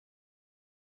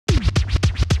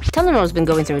Telenor has been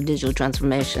going through a digital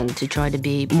transformation to try to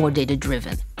be more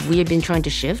data-driven. We have been trying to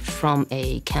shift from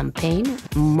a campaign,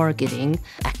 marketing,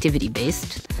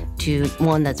 activity-based to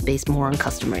one that's based more on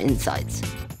customer insights.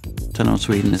 Telenor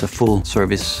Sweden is a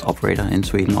full-service operator in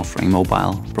Sweden offering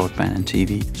mobile, broadband and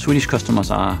TV. Swedish customers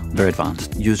are very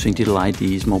advanced, using digital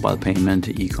IDs, mobile payment,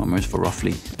 e-commerce for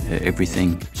roughly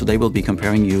everything. So they will be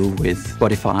comparing you with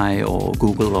Spotify or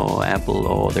Google or Apple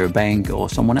or their bank or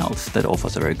someone else that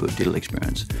offers a very good digital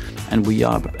experience. And we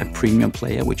are a premium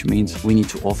player, which means we need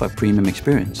to offer a premium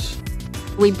experience.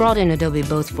 We brought in Adobe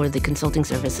both for the consulting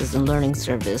services and learning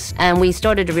service. And we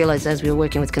started to realize as we were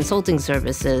working with consulting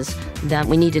services that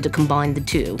we needed to combine the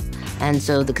two. And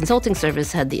so the consulting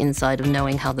service had the insight of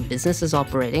knowing how the business is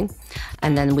operating.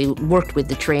 And then we worked with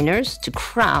the trainers to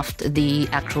craft the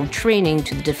actual training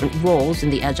to the different roles in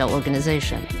the agile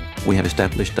organization. We have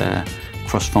established a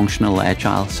cross-functional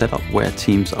agile setup where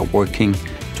teams are working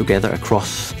together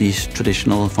across these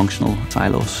traditional functional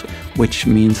silos, which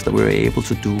means that we're able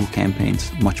to do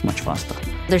campaigns much faster.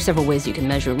 There's several ways you can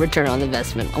measure return on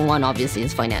investment. One obviously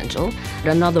is financial.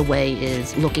 Another way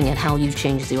is looking at how you've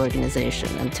changed the organization.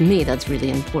 And to me, that's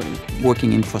really important.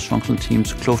 Working in cross-functional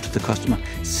teams close to the customer,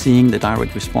 seeing the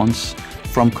direct response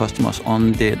from customers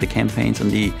on the campaigns and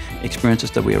the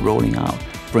experiences that we are rolling out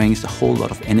brings a whole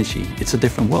lot of energy. It's a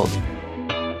different world.